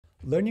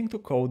Learning to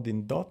code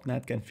in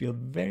 .NET can feel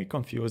very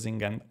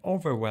confusing and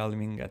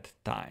overwhelming at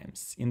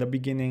times. In the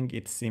beginning,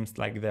 it seems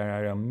like there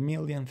are a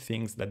million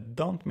things that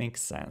don't make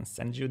sense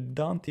and you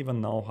don't even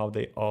know how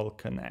they all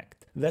connect.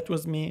 That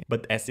was me,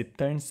 but as it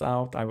turns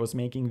out, I was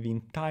making the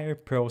entire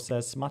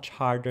process much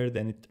harder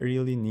than it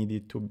really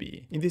needed to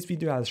be. In this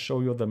video, I'll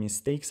show you the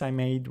mistakes I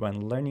made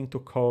when learning to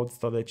code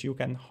so that you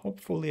can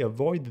hopefully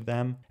avoid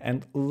them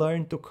and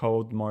learn to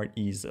code more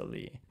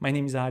easily. My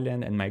name is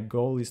Alien and my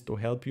goal is to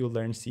help you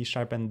learn C#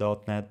 and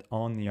 .NET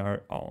on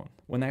your own.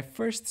 When I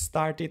first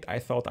started, I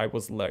thought I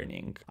was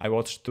learning. I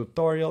watched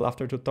tutorial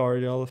after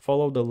tutorial,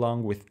 followed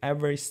along with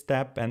every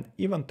step and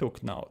even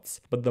took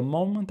notes. But the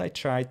moment I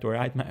tried to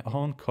write my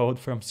own code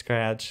from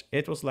scratch,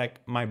 it was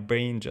like my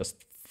brain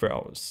just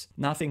froze.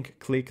 Nothing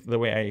clicked the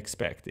way I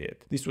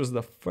expected. This was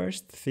the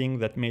first thing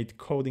that made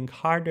coding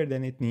harder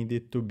than it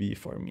needed to be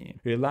for me.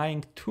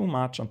 Relying too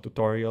much on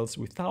tutorials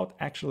without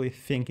actually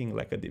thinking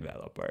like a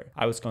developer.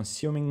 I was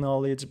consuming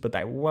knowledge, but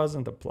I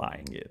wasn't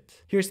applying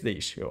it. Here's the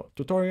issue.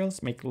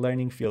 Tutorials make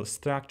learning feel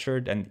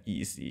structured and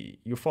easy.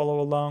 You follow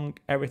along,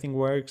 everything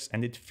works,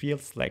 and it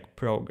feels like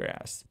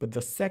progress. But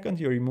the second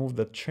you remove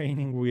the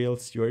training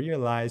wheels, you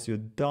realize you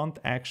don't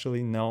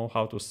actually know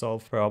how to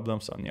solve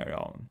problems on your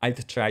own.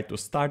 I'd try to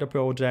start a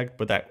project,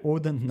 but I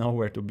wouldn't know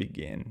where to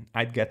begin.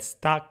 I'd get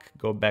stuck,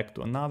 go back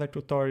to another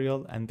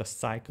tutorial, and the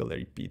cycle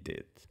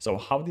repeated. So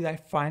how did I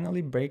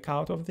finally break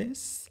out of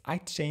this? I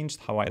changed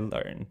how I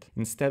learned.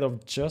 Instead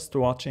of just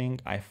watching,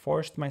 I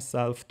forced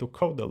myself to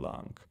code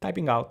along.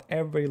 Typing out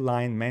every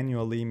line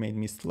manually made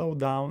me slow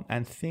down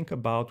and think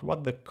about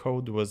what the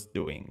code was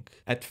doing.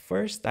 At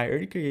first, I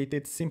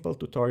recreated simple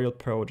tutorial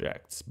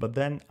projects, but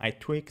then I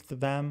tweaked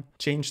them,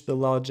 changed the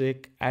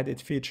logic, added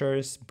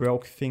features,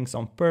 broke things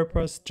on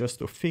purpose just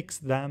to fix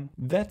them.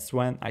 That's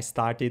when I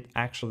started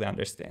actually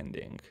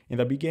understanding. In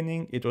the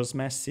beginning, it was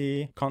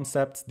messy,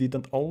 concepts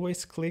didn't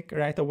always click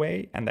right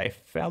away, and I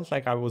felt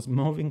like I was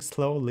moving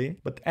slowly,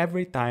 but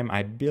every time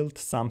I built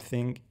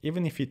something,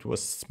 even if it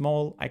was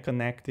small, I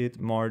connected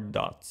more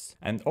dots.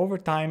 And over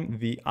time,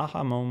 the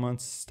aha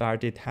moments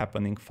started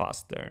happening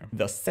faster.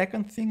 The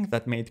second thing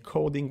that made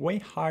coding way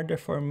harder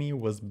for me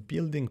was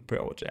building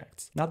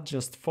projects. Not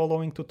just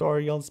following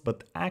tutorials,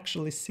 but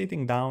actually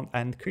sitting down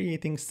and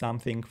creating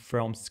something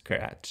from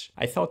scratch.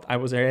 I thought I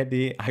was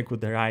ready, I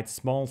could write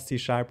small C#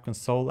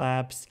 console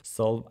apps,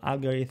 solve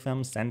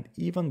algorithms, and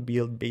even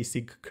build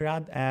basic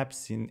CRUD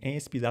apps in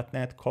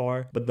ASP.NET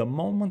Core, but the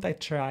moment I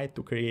tried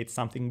to create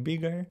something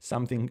bigger,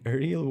 something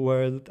real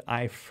world,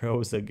 I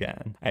froze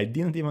again. I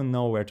didn't even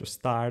know where to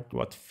start,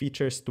 what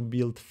features to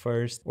build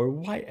first, or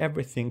why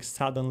everything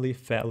suddenly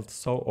felt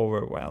so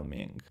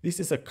overwhelming. This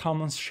is a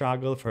common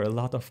struggle for a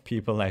lot of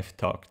people I've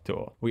talked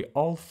to. We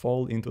all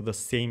fall into the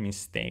same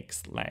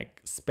mistakes,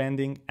 like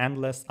spending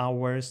endless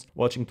hours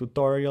watching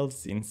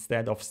tutorials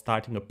instead of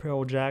starting a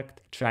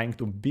project, trying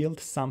to build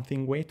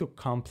something way too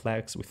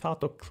complex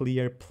without a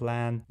clear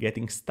plan,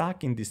 getting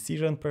stuck in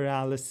decision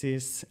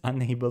paralysis,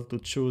 unable to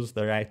choose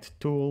the right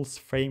tools,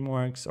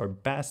 frameworks, or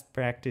best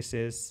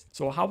practices.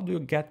 So how do you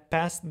get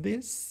past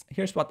this?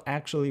 Here's what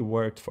actually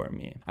worked for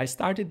me. I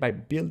started by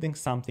building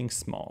something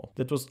small.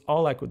 That was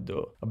all I could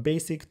do. A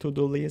basic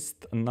to-do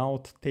list, a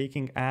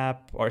note-taking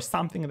app, or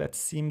something that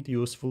seemed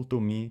useful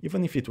to me,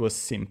 even if it was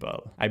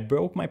simple. I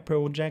broke my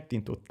project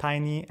into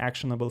tiny,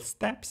 actionable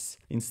steps.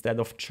 Instead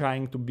of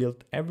trying to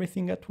build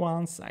everything at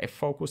once, I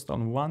focused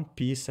on one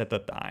piece at a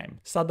time.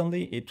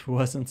 Suddenly, it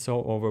wasn't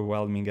so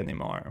overwhelming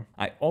anymore.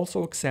 I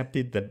also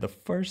accepted that the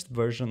first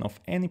version of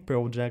any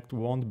project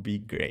won't be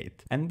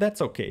great. And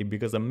that's okay,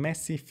 because a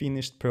messy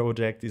finished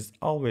project is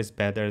always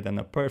better than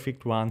a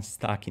perfect one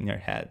stuck in your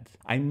head.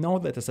 I know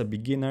that as a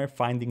beginner,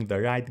 finding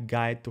the right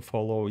guide to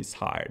follow is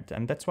hard,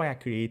 and that's why I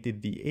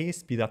created the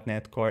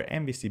ASP.NET Core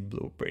MVC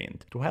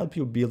Blueprint to help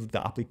you build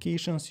the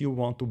applications you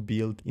want to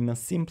build in a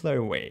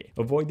simpler way,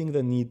 avoiding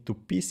the need to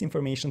piece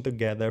information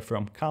together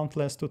from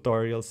countless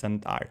tutorials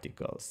and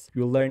articles.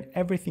 You'll learn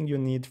everything you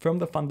need from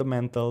the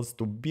fundamentals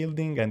to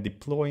building and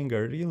deploying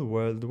a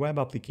real-world web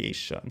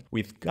application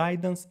with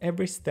guidance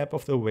every step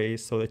of the way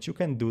so that you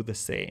can do the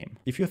same.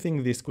 If you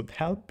think this could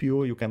help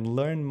you, you can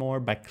learn more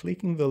by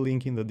clicking the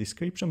link in the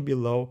description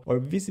below or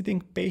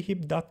visiting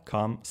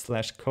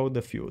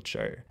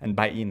payhip.com/codethefuture. And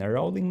by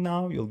enrolling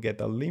now, you'll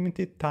get a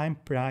limited time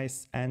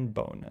price and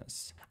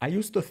bonus. I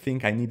used to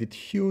think I needed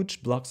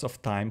huge blocks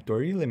of time to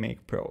really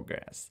make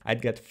progress.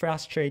 I'd get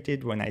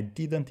frustrated when I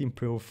didn't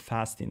improve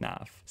fast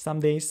enough. Some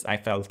days I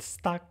felt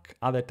stuck,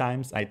 other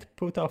times I'd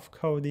put off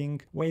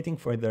coding, waiting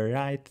for the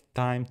right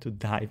time to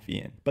dive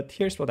in. But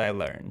here's what I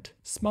learned.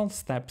 Small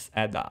steps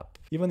add up.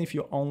 Even if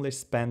you only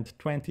spend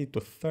 20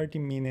 to 30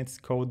 minutes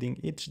coding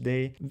each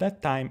day,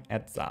 that time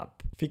adds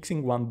up.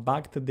 Fixing one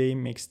bug today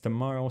makes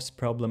tomorrow's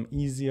problem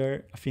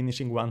easier.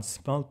 Finishing one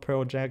small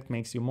project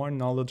makes you more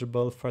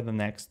knowledgeable for the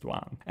next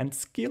one. And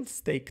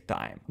skills take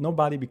time.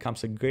 Nobody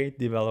becomes a great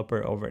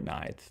developer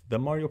overnight. The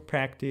more you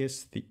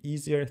practice, the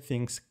easier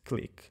things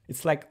click.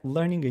 It's like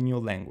learning a new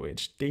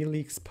language. Daily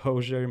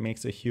exposure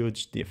makes a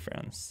huge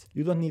difference.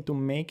 You don't need to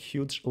make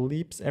huge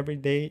leaps every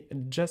day,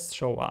 just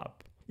show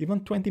up.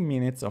 Even 20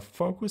 minutes of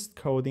focused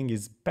coding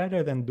is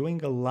better than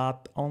doing a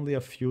lot only a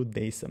few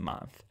days a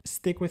month.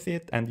 Stick with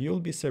it and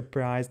you'll be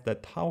surprised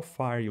at how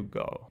far you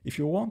go. If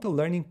you want a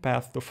learning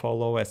path to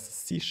follow as a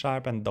C#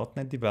 and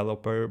 .NET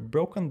developer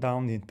broken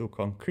down into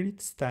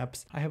concrete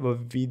steps, I have a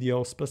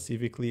video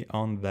specifically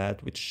on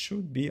that which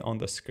should be on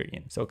the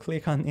screen. So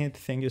click on it.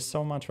 Thank you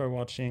so much for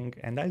watching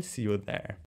and I'll see you there.